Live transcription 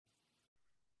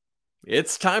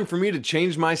It's time for me to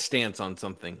change my stance on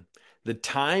something. The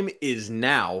time is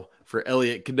now for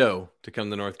Elliot Cadeau to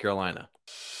come to North Carolina.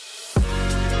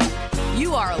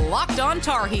 You are Locked On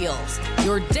Tar Heels,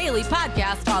 your daily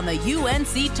podcast on the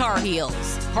UNC Tar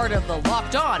Heels, part of the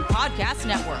Locked On Podcast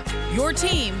Network, your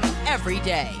team every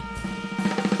day.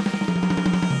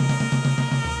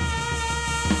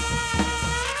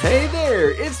 Hey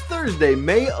there, it's Thursday,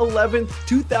 May 11th,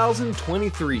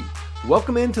 2023.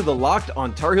 Welcome into the Locked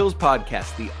On Tar Heels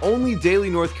podcast, the only daily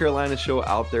North Carolina show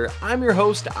out there. I'm your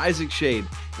host, Isaac Shade,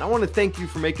 and I want to thank you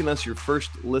for making us your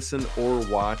first listen or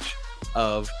watch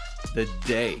of the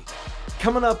day.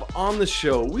 Coming up on the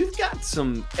show, we've got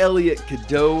some Elliot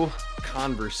Cadeau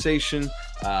conversation.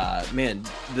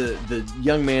 The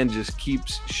young man just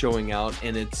keeps showing out,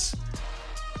 and it's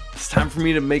time for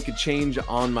me to make a change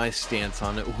on my stance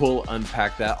on it. We'll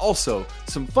unpack that. Also,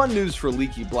 some fun news for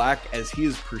Leaky Black as he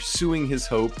is pursuing his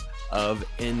hope of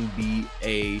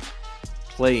NBA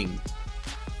playing.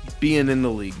 Being in the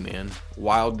league, man.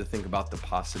 Wild to think about the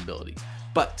possibility.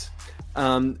 But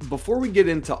before we get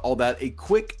into all that, a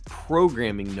quick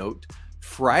programming note.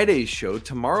 Friday's show,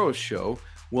 tomorrow's show,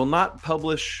 will not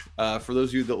publish, for those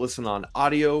of you that listen on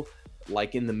audio,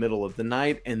 like in the middle of the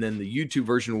night, and then the YouTube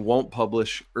version won't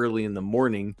publish early in the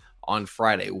morning on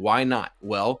Friday. Why not?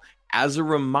 Well, as a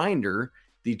reminder,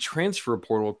 the transfer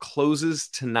portal closes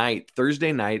tonight,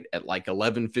 Thursday night at like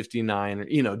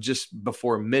 11:59, or, just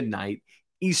before midnight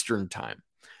Eastern time.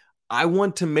 I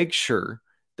want to make sure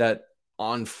that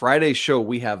on Friday's show,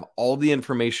 we have all the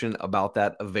information about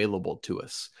that available to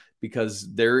us,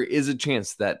 because there is a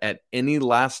chance that at any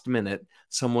last minute,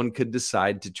 someone could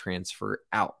decide to transfer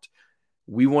out.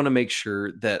 We want to make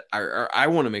sure that I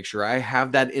want to make sure I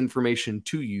have that information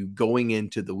to you going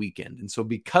into the weekend. And so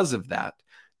because of that,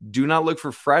 do not look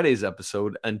for Friday's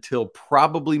episode until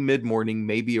probably mid-morning,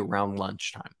 maybe around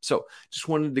lunchtime. So just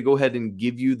wanted to go ahead and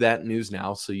give you that news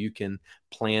now so you can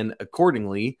plan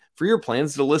accordingly for your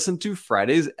plans to listen to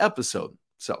Friday's episode.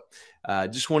 So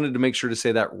just wanted to make sure to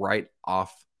say that right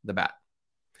off the bat.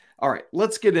 All right,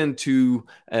 let's get into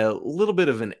a little bit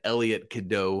of an Elliot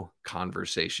Cadeau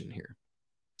conversation here.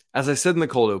 As I said in the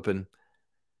cold open,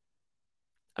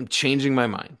 I'm changing my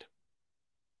mind.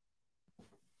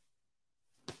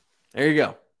 There you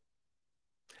go.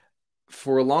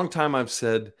 For a long time, I've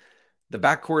said the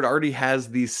backcourt already has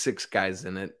these 6 guys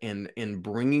in it, and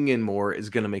bringing in more is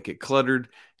going to make it cluttered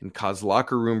and cause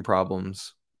locker room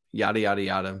problems, yada, yada,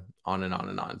 yada, on and on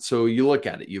and on. So you look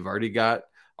at it. You've already got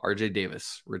RJ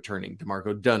Davis returning,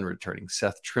 DeMarco Dunn returning,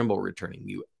 Seth Trimble returning.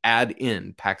 You add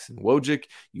in Paxton Wojcik,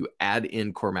 you add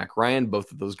in Cormac Ryan,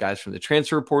 both of those guys from the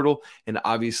transfer portal, and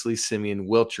obviously Simeon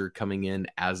Wilcher coming in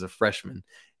as a freshman.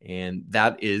 And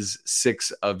that is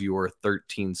 6 of your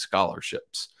 13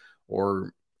 scholarships,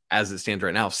 or as it stands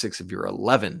right now, 6 of your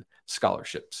 11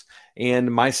 scholarships.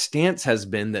 And my stance has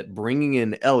been that bringing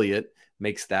in Elliot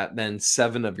makes that then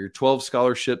 7 of your 12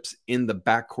 scholarships in the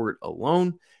backcourt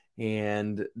alone,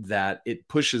 and that it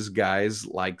pushes guys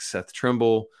like Seth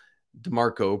Trimble,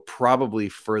 DeMarco probably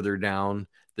further down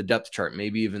the depth chart,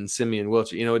 maybe even Simeon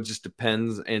Wilcher. It just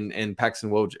depends, and Paxton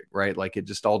Wojcik, right? Like, it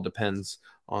just all depends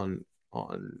on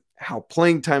how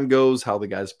playing time goes, how the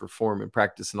guys perform in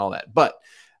practice and all that. But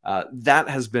that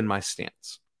has been my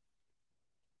stance.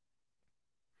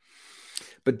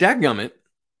 But dadgummit,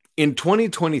 in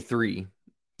 2023,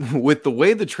 with the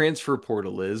way the transfer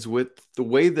portal is, with the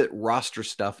way that roster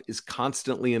stuff is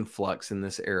constantly in flux in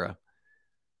this era,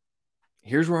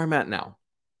 here's where I'm at now.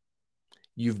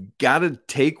 You've got to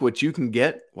take what you can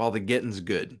get while the getting's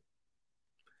good.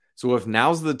 So if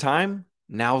now's the time,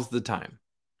 now's the time.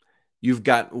 You've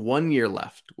got 1 year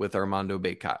left with Armando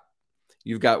Bacot.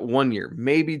 You've got 1 year,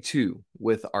 maybe 2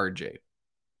 with RJ.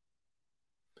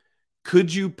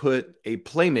 Could you put a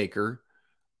playmaker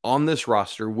on this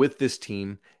roster with this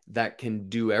team that can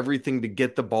do everything to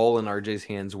get the ball in RJ's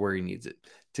hands where he needs it,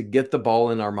 to get the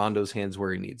ball in Armando's hands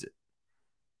where he needs it?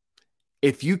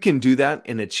 If you can do that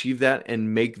and achieve that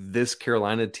and make this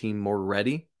Carolina team more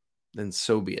ready, then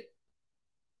so be it.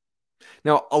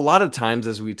 Now, a lot of times,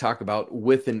 as we talk about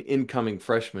with an incoming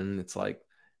freshman, it's like,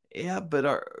 yeah,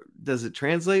 but does it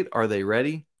translate? Are they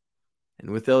ready?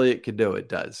 And with Elliot Cadeau, it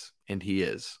does. And he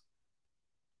is.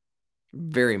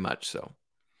 Very much so.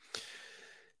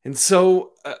 And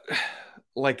so,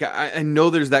 I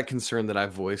know there's that concern that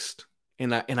I've voiced,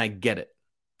 and I get it.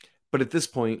 But at this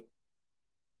point,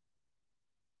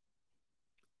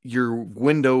 your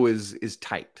window is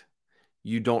tight.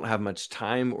 You don't have much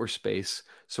time or space.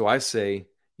 So I say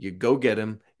you go get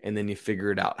him, and then you figure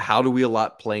it out. How do we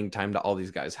allot playing time to all these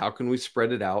guys? How can we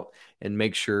spread it out and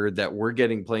make sure that we're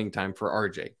getting playing time for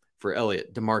RJ, for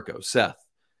Elliot, DeMarco, Seth,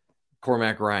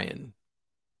 Cormac Ryan,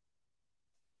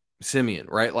 Simeon,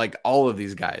 right? Like all of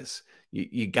these guys,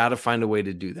 you got to find a way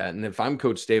to do that. And if I'm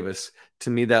Coach Davis, to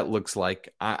me, that looks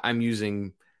like I'm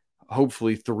using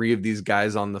hopefully 3 of these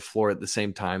guys on the floor at the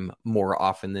same time more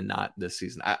often than not this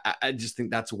season. I just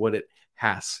think that's what it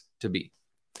has to be.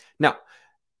 Now,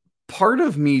 part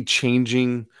of me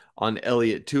changing on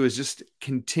Elliot too is just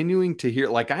continuing to hear,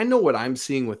 like, I know what I'm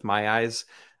seeing with my eyes,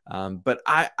 but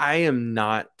I am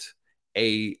not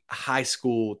a high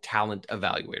school talent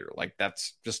evaluator. Like,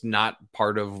 that's just not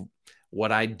part of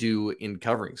what I do in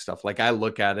covering stuff. Like, I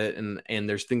look at it and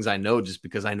there's things I know just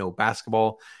because I know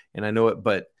basketball and I know it.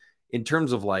 But in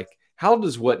terms of like, how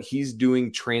does what he's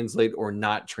doing translate or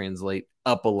not translate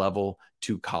up a level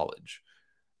to college?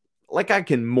 Like, I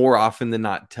can more often than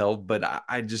not tell, but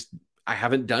I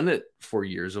haven't done it for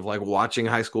years of like watching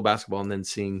high school basketball and then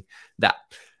seeing that.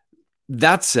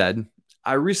 That said,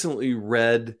 I recently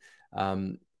read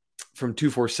from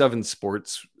 247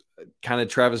 Sports, kind of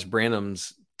Travis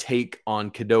Branham's take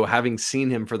on Cadeau, having seen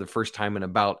him for the first time in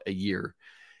about a year.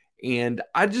 And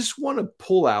I just want to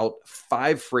pull out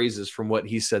 5 phrases from what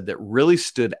he said that really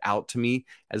stood out to me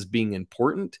as being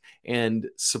important and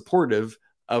supportive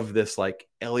of this, like,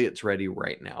 Elliot's ready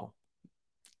right now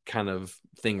kind of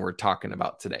thing we're talking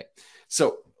about today.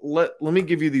 So let me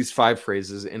give you these 5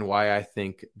 phrases and why I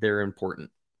think they're important.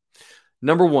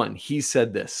 Number 1, he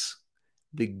said this: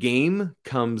 the game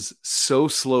comes so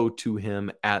slow to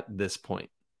him at this point.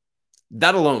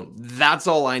 That alone, that's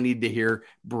all I need to hear.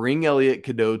 Bring Elliot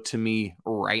Cadeau to me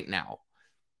right now.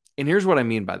 And here's what I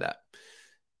mean by that.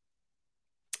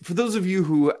 For those of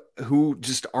you who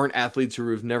just aren't athletes or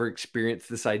who've never experienced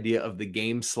this idea of the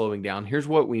game slowing down, here's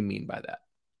what we mean by that.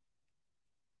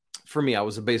 For me, I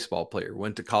was a baseball player,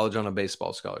 went to college on a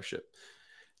baseball scholarship.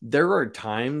 There are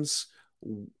times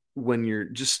when you're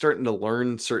just starting to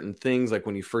learn certain things, like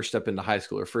when you first step into high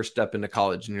school or first step into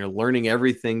college and you're learning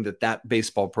everything that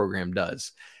baseball program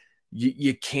does,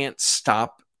 you can't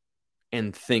stop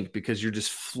and think because you're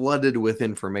just flooded with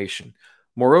information.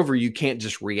 Moreover, you can't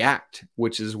just react,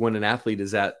 which is when an athlete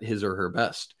is at his or her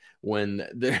best, when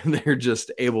they're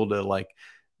just able to like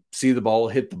see the ball,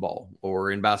 hit the ball,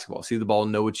 or in basketball, see the ball,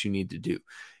 know what you need to do.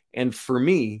 And for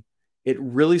me, it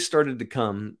really started to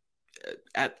come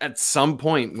at some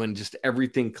point when just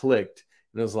everything clicked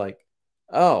and it was like,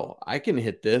 oh, I can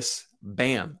hit this.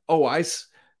 Bam. Oh,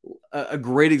 a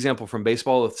great example from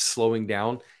baseball of slowing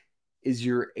down is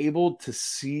you're able to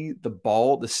see the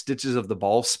ball, the stitches of the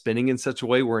ball spinning in such a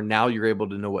way where now you're able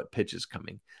to know what pitch is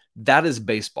coming. That is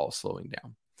baseball slowing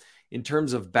down. In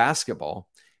terms of basketball,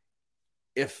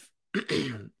 if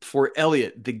for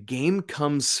Elliot, the game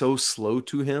comes so slow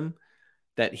to him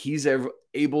that he's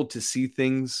able to see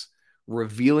things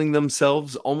revealing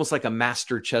themselves almost like a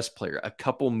master chess player, a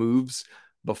couple moves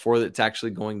before that's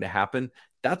actually going to happen.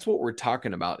 That's what we're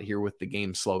talking about here with the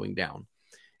game slowing down.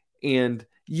 And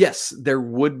yes, there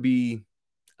would be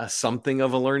something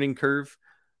of a learning curve,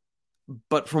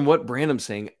 but from what Branham's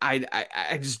saying,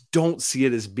 I just don't see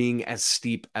it as being as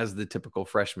steep as the typical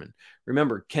freshman.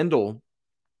 Remember, Kendall,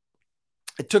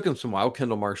 it took him some while,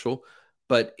 Kendall Marshall,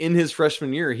 but in his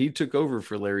freshman year, he took over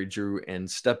for Larry Drew and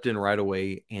stepped in right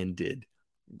away and did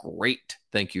great.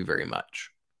 Thank you very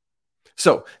much.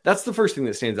 So that's the first thing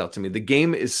that stands out to me. The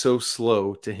game is so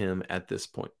slow to him at this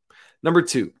point. Number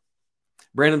 2,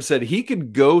 Branham said he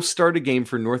could go start a game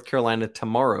for North Carolina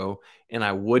tomorrow, and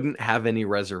I wouldn't have any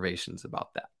reservations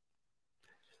about that.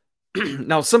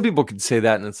 Now, some people could say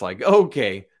that, and it's like,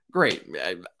 okay, great.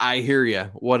 I hear you.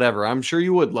 Whatever. I'm sure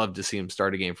you would love to see him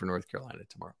start a game for North Carolina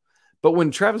tomorrow. But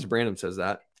when Travis Branham says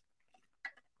that,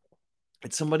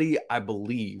 it's somebody I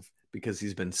believe because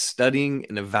he's been studying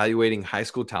and evaluating high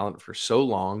school talent for so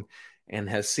long and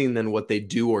has seen then what they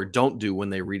do or don't do when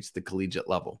they reach the collegiate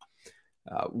level.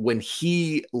 When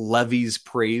he levies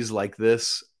praise like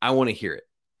this, I want to hear it.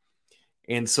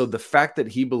 And so the fact that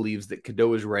he believes that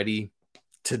Cadeau is ready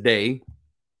today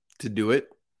to do it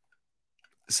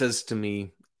says to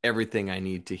me everything I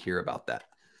need to hear about that.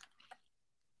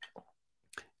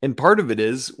 And part of it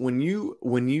is when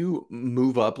you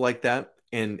move up like that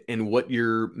and what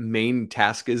your main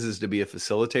task is to be a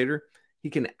facilitator, he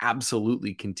can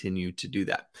absolutely continue to do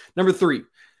that. Number 3,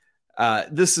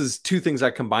 this is 2 things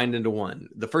I combined into one.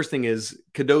 The first thing is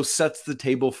Cadeau sets the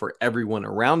table for everyone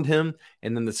around him.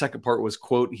 And then the second part was,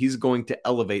 quote, he's going to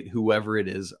elevate whoever it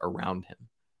is around him.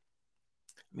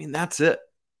 I mean, that's it.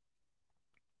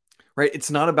 Right?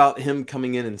 It's not about him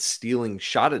coming in and stealing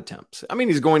shot attempts. I mean,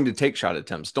 he's going to take shot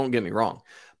attempts. Don't get me wrong.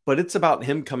 But it's about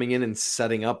him coming in and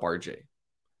setting up RJ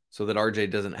so that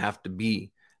RJ doesn't have to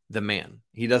be the man.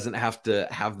 He doesn't have to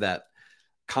have that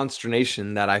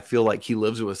consternation that I feel like he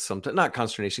lives with sometimes. Not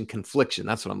consternation, confliction.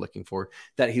 That's what I'm looking for.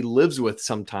 That he lives with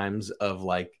sometimes of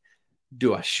like,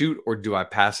 do I shoot or do I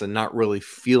pass, and not really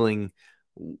feeling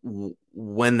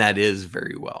when that is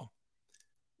very well.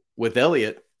 With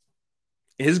Elliot,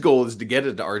 his goal is to get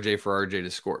it to RJ for RJ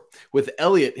to score. With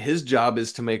Elliot, his job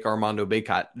is to make Armando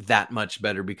Bacot that much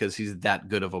better because he's that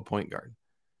good of a point guard.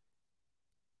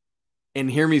 And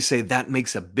hear me say that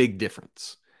makes a big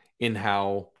difference in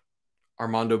how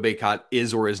Armando Bacot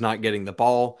is or is not getting the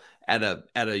ball at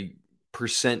a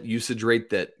percent usage rate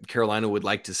that Carolina would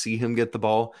like to see him get the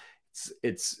ball.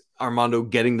 It's Armando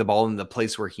getting the ball in the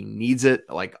place where he needs it,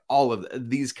 like all of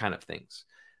these kind of things.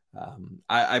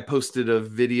 I posted a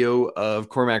video of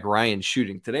Cormac Ryan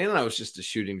shooting today, and that was just a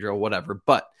shooting drill, whatever.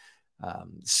 But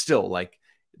still, like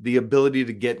the ability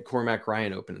to get Cormac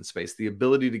Ryan open in space, the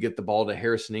ability to get the ball to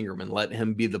Harrison Ingram and let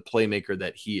him be the playmaker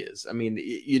that he is. I mean,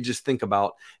 you just think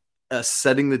about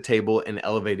setting the table and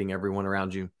elevating everyone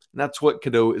around you. And that's what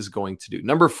Cadeau is going to do.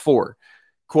 Number 4,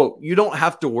 quote, you don't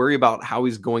have to worry about how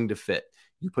he's going to fit.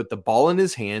 You put the ball in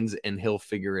his hands and he'll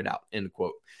figure it out, end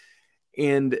quote.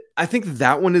 And I think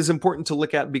that one is important to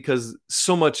look at because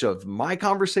so much of my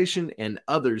conversation and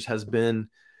others has been,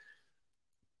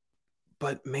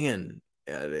 but man,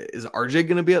 is RJ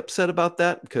going to be upset about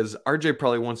that? Because RJ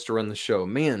probably wants to run the show.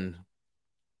 Man,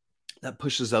 that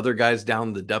pushes other guys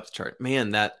down the depth chart.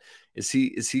 Man, that is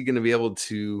he going to be able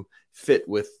to fit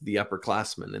with the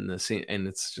upperclassmen in the scene? And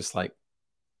it's just like,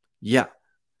 yeah,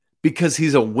 because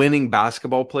he's a winning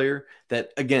basketball player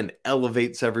that, again,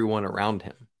 elevates everyone around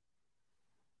him.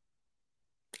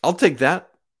 I'll take that.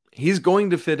 He's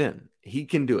going to fit in. He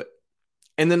can do it.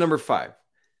 And then number 5,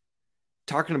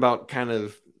 talking about kind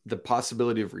of the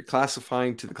possibility of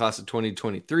reclassifying to the class of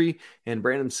 2023. And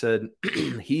Brandon said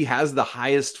he has the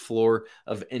highest floor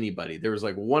of anybody. There was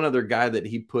like one other guy that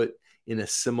he put in a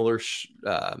similar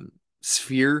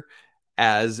sphere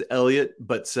as Elliot,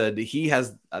 but said he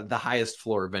has the highest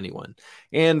floor of anyone.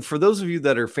 And for those of you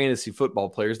that are fantasy football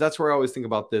players, that's where I always think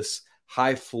about this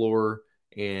high floor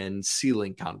and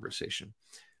ceiling conversation.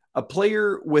 A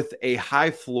player with a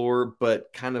high floor,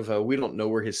 but kind of we don't know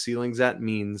where his ceiling's at,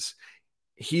 means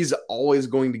he's always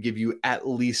going to give you at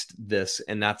least this,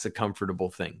 and that's a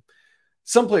comfortable thing.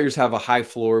 Some players have a high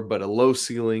floor, but a low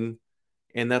ceiling,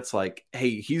 and that's like,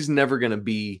 hey, he's never going to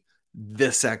be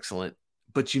this excellent,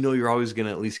 but you know you're always going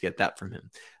to at least get that from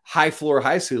him. High floor,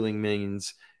 high ceiling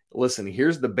means, listen,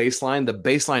 here's the baseline. The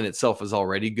baseline itself is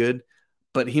already good,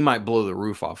 but he might blow the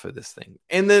roof off of this thing.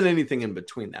 And then anything in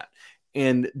between that.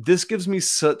 And this gives me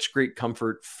such great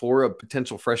comfort for a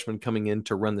potential freshman coming in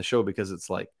to run the show, because it's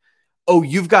like, oh,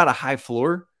 you've got a high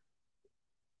floor?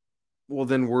 Well,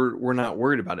 then we're not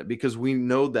worried about it, because we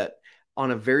know that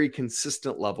on a very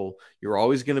consistent level, you're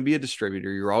always going to be a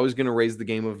distributor. You're always going to raise the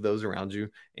game of those around you.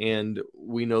 And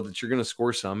we know that you're going to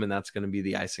score some, and that's going to be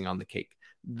the icing on the cake.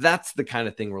 That's the kind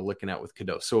of thing we're looking at with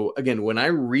Cadeau. So again, when I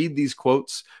read these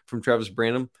quotes from Travis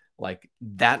Branham, like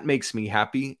that makes me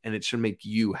happy, and it should make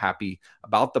you happy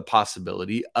about the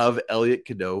possibility of Elliot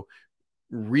Cadeau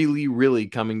really, really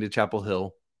coming to Chapel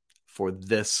Hill for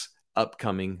this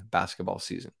upcoming basketball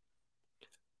season.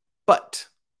 But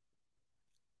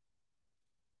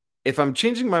if I'm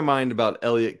changing my mind about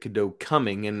Elliot Cadeau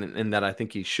coming, and that I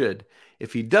think he should,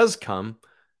 if he does come,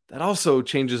 that also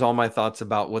changes all my thoughts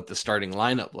about what the starting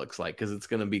lineup looks like, because it's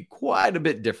going to be quite a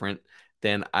bit different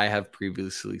than I have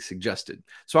previously suggested.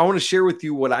 So I want to share with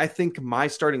you what I think my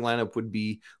starting lineup would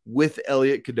be with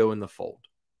Elliot Cadeau in the fold.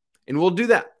 And we'll do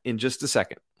that in just a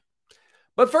second.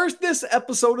 But first, this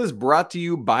episode is brought to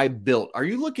you by Built. Are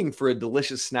you looking for a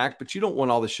delicious snack, but you don't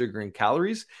want all the sugar and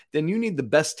calories? Then you need the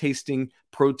best tasting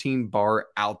protein bar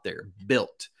out there,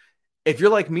 Built. If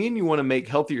you're like me and you want to make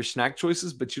healthier snack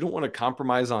choices, but you don't want to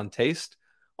compromise on taste,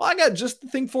 well, I got just the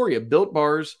thing for you, Built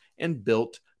Bars and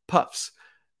Built Puffs.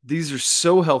 These are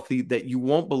so healthy that you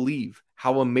won't believe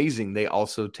how amazing they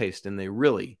also taste, and they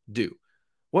really do.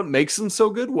 What makes them so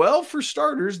good? Well, for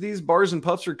starters, these bars and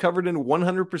puffs are covered in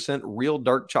 100% real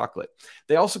dark chocolate.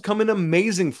 They also come in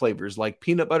amazing flavors like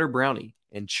peanut butter brownie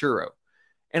and churro.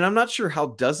 And I'm not sure how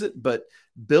does it, but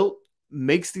Built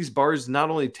makes these bars not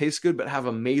only taste good, but have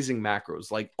amazing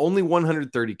macros, like only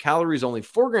 130 calories, only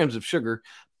 4 grams of sugar,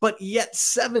 but yet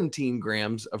 17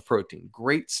 grams of protein.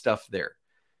 Great stuff there.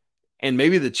 And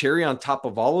maybe the cherry on top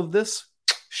of all of this,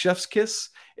 chef's kiss,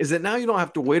 is that now you don't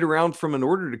have to wait around for an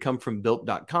order to come from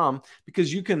Built.com,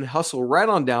 because you can hustle right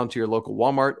on down to your local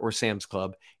Walmart or Sam's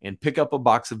Club and pick up a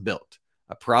box of Built,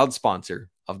 a proud sponsor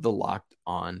of the Locked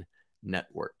On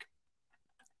Network.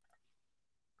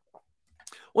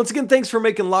 Once again, thanks for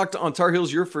making Locked on Tar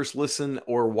Heels your first listen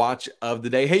or watch of the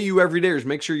day. Hey, you everydayers,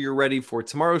 make sure you're ready for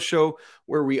tomorrow's show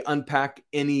where we unpack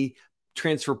any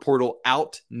transfer portal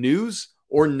out news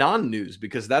or non-news,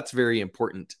 because that's very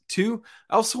important too.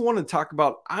 I also want to talk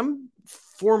about, I'm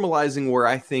formalizing where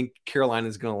I think Carolina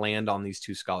is going to land on these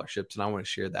 2 scholarships, and I want to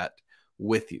share that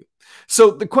with you.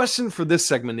 So the question for this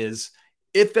segment is,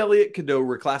 if Elliot Cadeau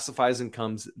reclassifies and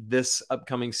comes this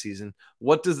upcoming season,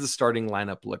 what does the starting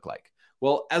lineup look like?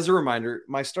 Well, as a reminder,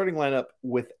 my starting lineup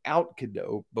without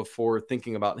Cadeau, before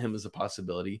thinking about him as a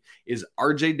possibility, is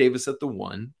RJ Davis at the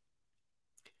 1,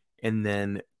 and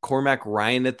then Cormac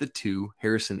Ryan at the 2,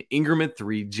 Harrison Ingram at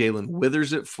 3, Jalen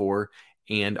Withers at 4,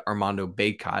 and Armando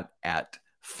Bacot at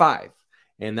 5.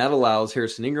 And that allows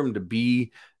Harrison Ingram to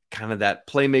be kind of that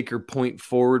playmaker point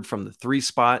forward from the 3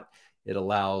 spot. It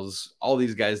allows all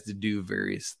these guys to do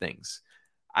various things.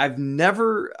 I've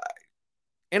never,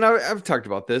 and I've talked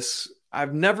about this,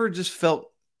 I've never just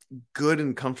felt good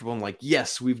and comfortable. I'm like,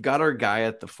 yes, we've got our guy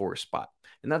at the 4 spot.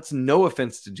 And that's no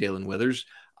offense to Jalen Withers.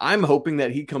 I'm hoping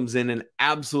that he comes in and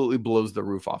absolutely blows the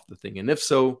roof off the thing. And if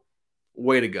so,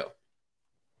 way to go.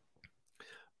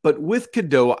 But with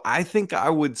Cadeau, I think I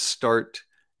would start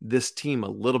this team a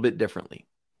little bit differently.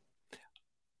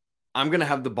 I'm going to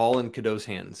have the ball in Cadeau's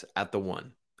hands at the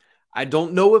 1. I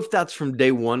don't know if that's from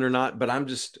day one or not, but I'm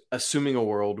just assuming a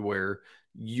world where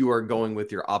you are going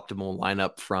with your optimal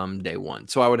lineup from day one.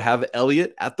 So I would have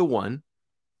Elliot at the 1,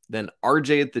 then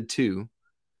RJ at the 2,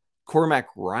 Cormac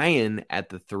Ryan at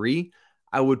the 3.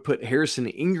 I would put Harrison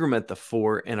Ingram at the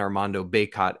 4 and Armando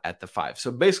Bacot at the 5.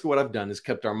 So basically what I've done is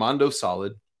kept Armando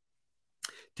solid,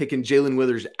 taken Jalen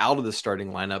Withers out of the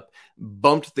starting lineup,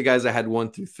 bumped the guys I had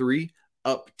 1 through 3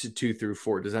 up to 2 through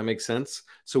 4. Does that make sense?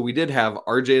 So we did have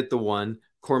RJ at the 1,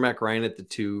 Cormac Ryan at the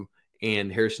 2,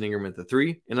 and Harrison Ingram at the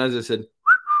 3. And as I said,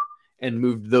 and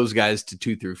moved those guys to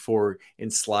 2 through 4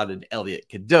 and slotted Elliot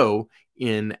Cadeau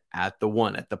in at the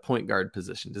 1, at the point guard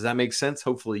position. Does that make sense?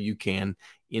 Hopefully you can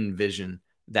envision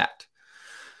that.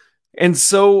 And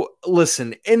so,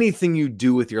 listen, anything you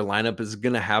do with your lineup is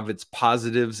going to have its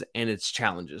positives and its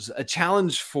challenges. A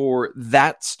challenge for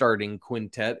that starting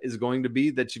quintet is going to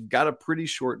be that you've got a pretty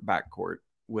short backcourt,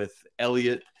 with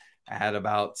Elliot at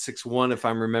about 6'1", if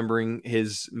I'm remembering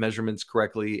his measurements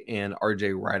correctly, and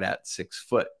RJ right at 6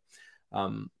 foot.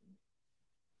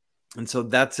 And so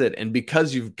that's it. And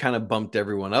because you've kind of bumped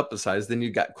everyone up a size, then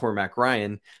you've got Cormac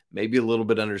Ryan, maybe a little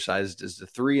bit undersized as the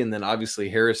 3, and then obviously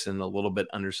Harrison a little bit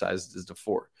undersized as the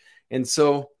 4. And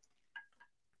so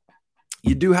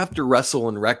you do have to wrestle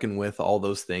and reckon with all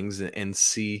those things and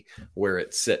see where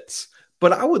it sits.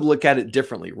 But I would look at it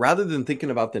differently. Rather than thinking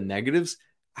about the negatives,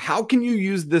 how can you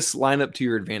use this lineup to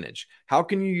your advantage? How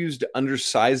can you use the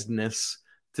undersizedness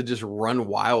to just run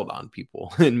wild on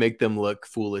people and make them look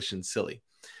foolish and silly?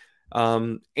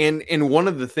 And one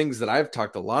of the things that I've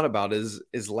talked a lot about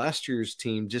is last year's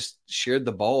team just shared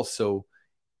the ball so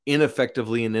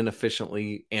ineffectively and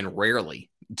inefficiently and rarely,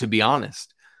 to be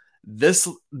honest. This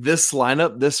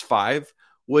lineup, this 5,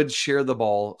 would share the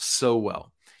ball so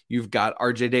well. You've got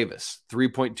RJ Davis,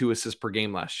 3.2 assists per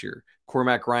game last year.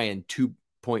 Cormac Ryan,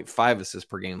 2.5 assists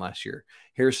per game last year.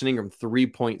 Harrison Ingram,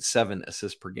 3.7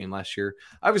 assists per game last year.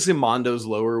 Obviously, Mondo's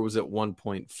lower, was at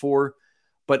 1.4.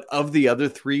 But of the other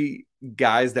 3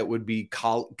 guys that would be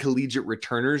collegiate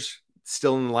returners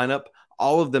still in the lineup,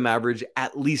 all of them average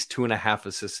at least 2.5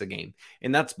 assists a game.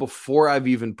 And that's before I've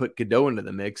even put Cadeau into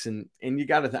the mix. And you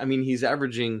got to, he's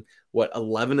averaging,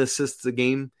 11 assists a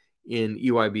game in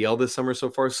EYBL this summer so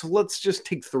far. So let's just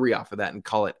take 3 off of that and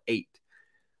call it 8.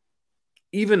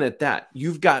 Even at that,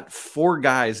 you've got 4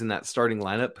 guys in that starting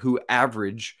lineup who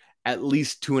average at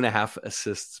least 2.5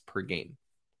 assists per game.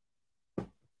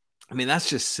 That's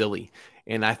just silly.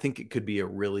 And I think it could be a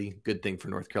really good thing for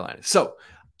North Carolina. So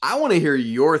I want to hear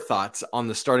your thoughts on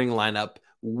the starting lineup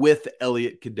with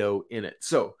Elliot Cadeau in it.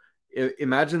 So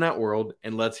imagine that world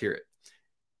and let's hear it.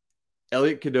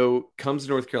 Elliot Cadeau comes to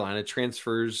North Carolina,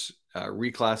 reclasses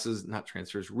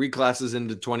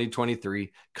into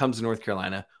 2023, comes to North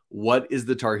Carolina. What is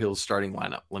the Tar Heels starting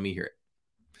lineup? Let me hear it.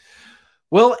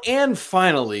 Well, and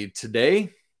finally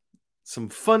today, some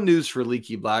fun news for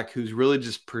Leaky Black, who's really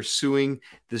just pursuing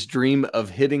this dream of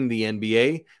hitting the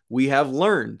NBA. We have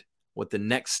learned what the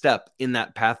next step in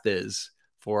that path is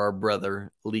for our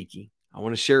brother Leaky. I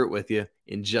want to share it with you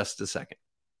in just a second.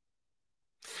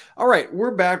 All right,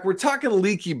 we're back. We're talking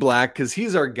Leaky Black because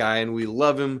he's our guy and we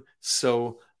love him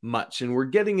so much. And we're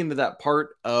getting into that part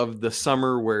of the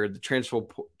summer where the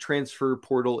transfer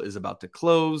portal is about to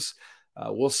close.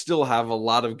 We'll still have a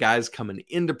lot of guys coming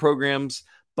into programs,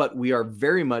 but we are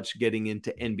very much getting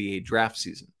into NBA draft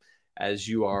season. As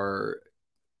you are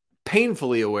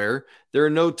painfully aware there are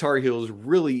no Tar Heels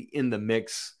really in the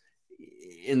mix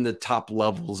in the top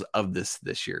levels of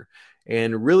this year.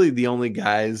 And really the only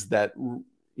guys that,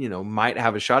 might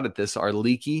have a shot at this are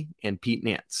Leaky and Pete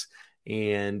Nance.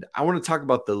 And I want to talk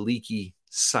about the Leaky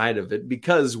side of it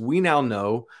because we now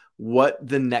know what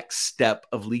the next step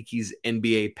of Leaky's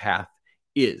NBA path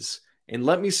is. And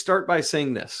let me start by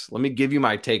saying this. Let me give you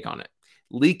my take on it.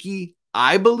 Leaky,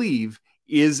 I believe,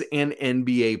 is an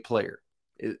NBA player.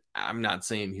 I'm not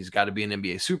saying he's got to be an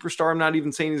NBA superstar. I'm not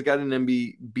even saying he's got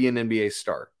be an NBA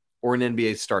star or an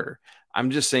NBA starter. I'm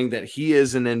just saying that he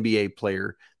is an NBA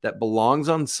player that belongs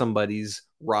on somebody's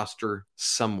roster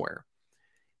somewhere.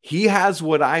 He has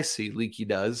what I see Leaky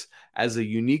does as a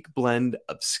unique blend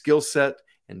of skill set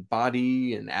and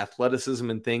body and athleticism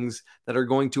and things that are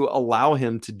going to allow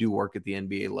him to do work at the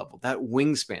NBA level. That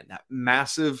wingspan, that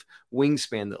massive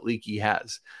wingspan that Leaky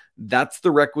has, that's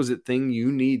the requisite thing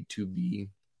you need to be,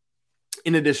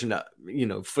 in addition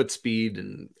to, foot speed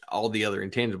and all the other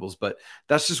intangibles. But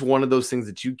that's just one of those things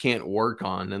that you can't work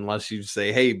on unless you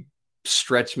say, hey,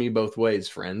 stretch me both ways,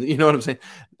 friend. You know what I'm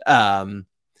saying?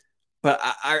 But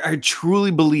I truly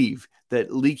believe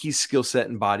that Leaky's skill set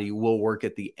and body will work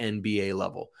at the NBA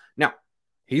level. Now,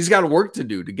 he's got work to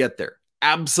do to get there.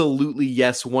 Absolutely,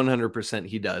 yes, 100%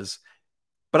 he does.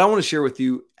 But I want to share with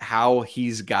you how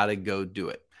he's got to go do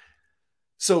it.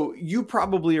 So you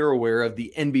probably are aware of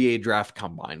the NBA Draft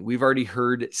Combine. We've already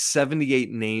heard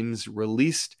 78 names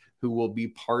released who will be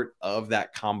part of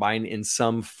that combine in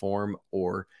some form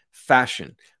or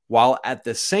fashion, while at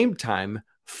the same time,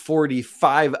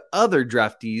 45 other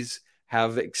draftees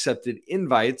have accepted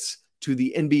invites to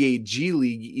the NBA G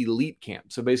League Elite Camp.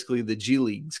 So basically the G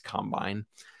League's combine.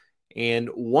 And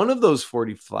one of those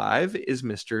 45 is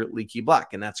Mr. Leaky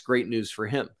Black, and that's great news for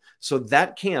him. So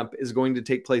that camp is going to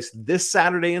take place this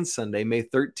Saturday and Sunday, May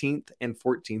 13th and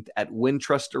 14th at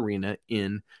Wintrust Arena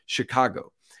in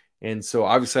Chicago. And so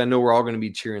obviously I know we're all going to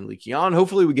be cheering Leaky on.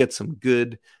 Hopefully we get some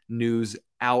good news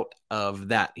out of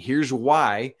that. Here's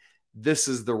why this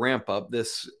is the ramp up.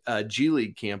 This G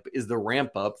League camp is the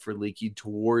ramp up for Leaky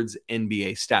towards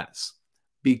NBA status,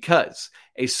 because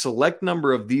a select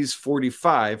number of these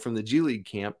 45 from the G League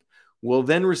camp will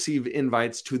then receive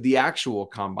invites to the actual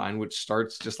combine, which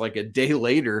starts just like a day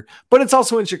later, but it's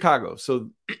also in Chicago.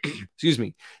 So, excuse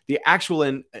me, the actual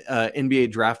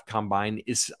NBA draft combine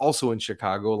is also in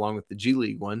Chicago along with the G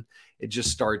League one. It just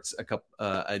starts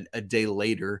a day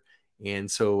later.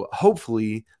 And so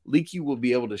hopefully Leaky will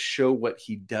be able to show what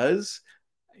he does.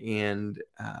 And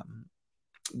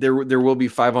there will be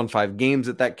 5-on-5 games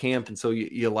at that camp. And so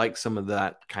you like some of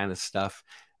that kind of stuff,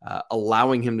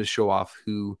 allowing him to show off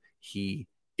who he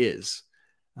is.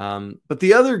 But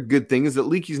the other good thing is that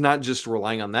Leaky's not just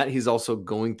relying on that. He's also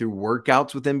going through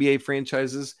workouts with NBA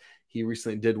franchises. He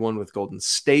recently did one with Golden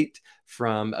State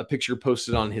from a picture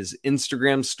posted on his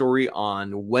Instagram story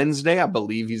on Wednesday. I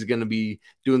believe he's going to be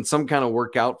doing some kind of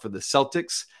workout for the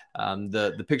Celtics.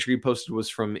 The picture he posted was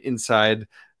from inside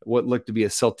what looked to be a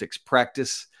Celtics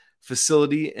practice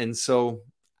facility. And so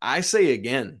I say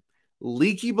again,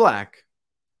 Leaky Black,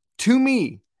 to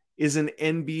me, is an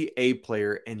NBA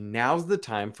player, and now's the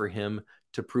time for him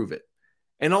to prove it.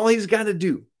 And all he's got to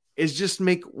do is just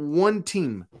make one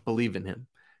team believe in him.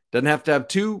 Doesn't have to have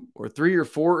 2 or 3 or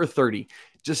 4 or 30.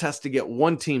 Just has to get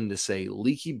one team to say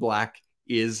Leaky Black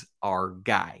is our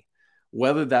guy.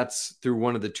 Whether that's through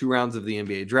one of the 2 rounds of the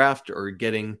NBA draft or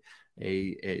getting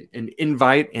an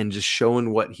invite and just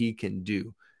showing what he can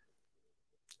do.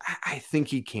 I think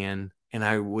he can, and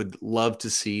I would love to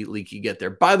see Leaky get there.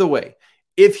 By the way,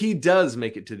 if he does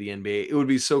make it to the NBA, it would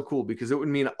be so cool because it would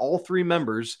mean all 3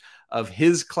 members of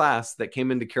his class that came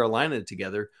into Carolina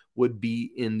together would be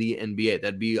in the NBA.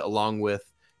 That'd be along with,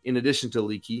 in addition to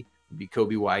Leaky, would be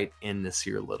Kobe White and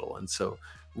Nasir Little. And so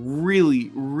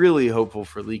really, really hopeful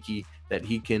for Leaky that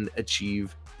he can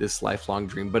achieve this lifelong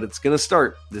dream. But it's going to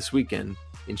start this weekend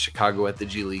in Chicago at the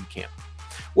G League camp.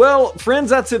 Well, friends,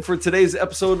 that's it for today's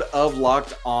episode of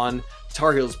Locked On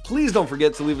Tar Heels. Please don't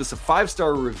forget to leave us a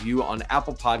 5-star review on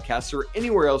Apple Podcasts or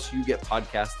anywhere else you get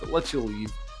podcasts that lets you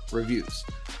leave reviews.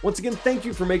 Once again, thank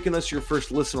you for making us your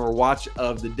first listen or watch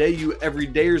of the day. You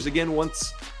everydayers, again,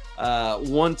 once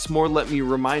more, let me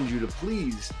remind you to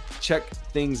please check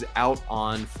things out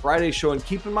on Friday's show. And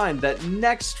keep in mind that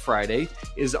next Friday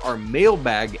is our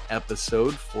mailbag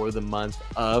episode for the month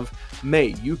of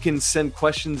May. You can send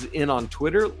questions in on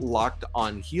Twitter, Locked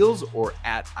On Heels, or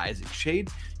at Isaac Shade.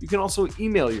 You can also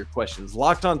email your questions,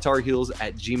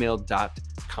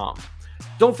 lockedontarheels@gmail.com.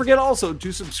 Don't forget also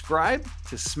to subscribe,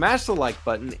 to smash the like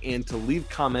button, and to leave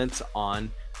comments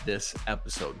on this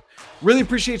episode. Really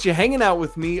appreciate you hanging out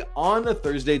with me on a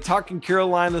Thursday talking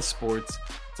Carolina sports.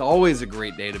 It's always a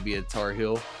great day to be a Tar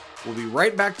Heel. We'll be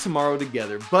right back tomorrow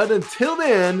together. But until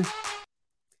then,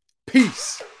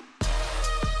 peace.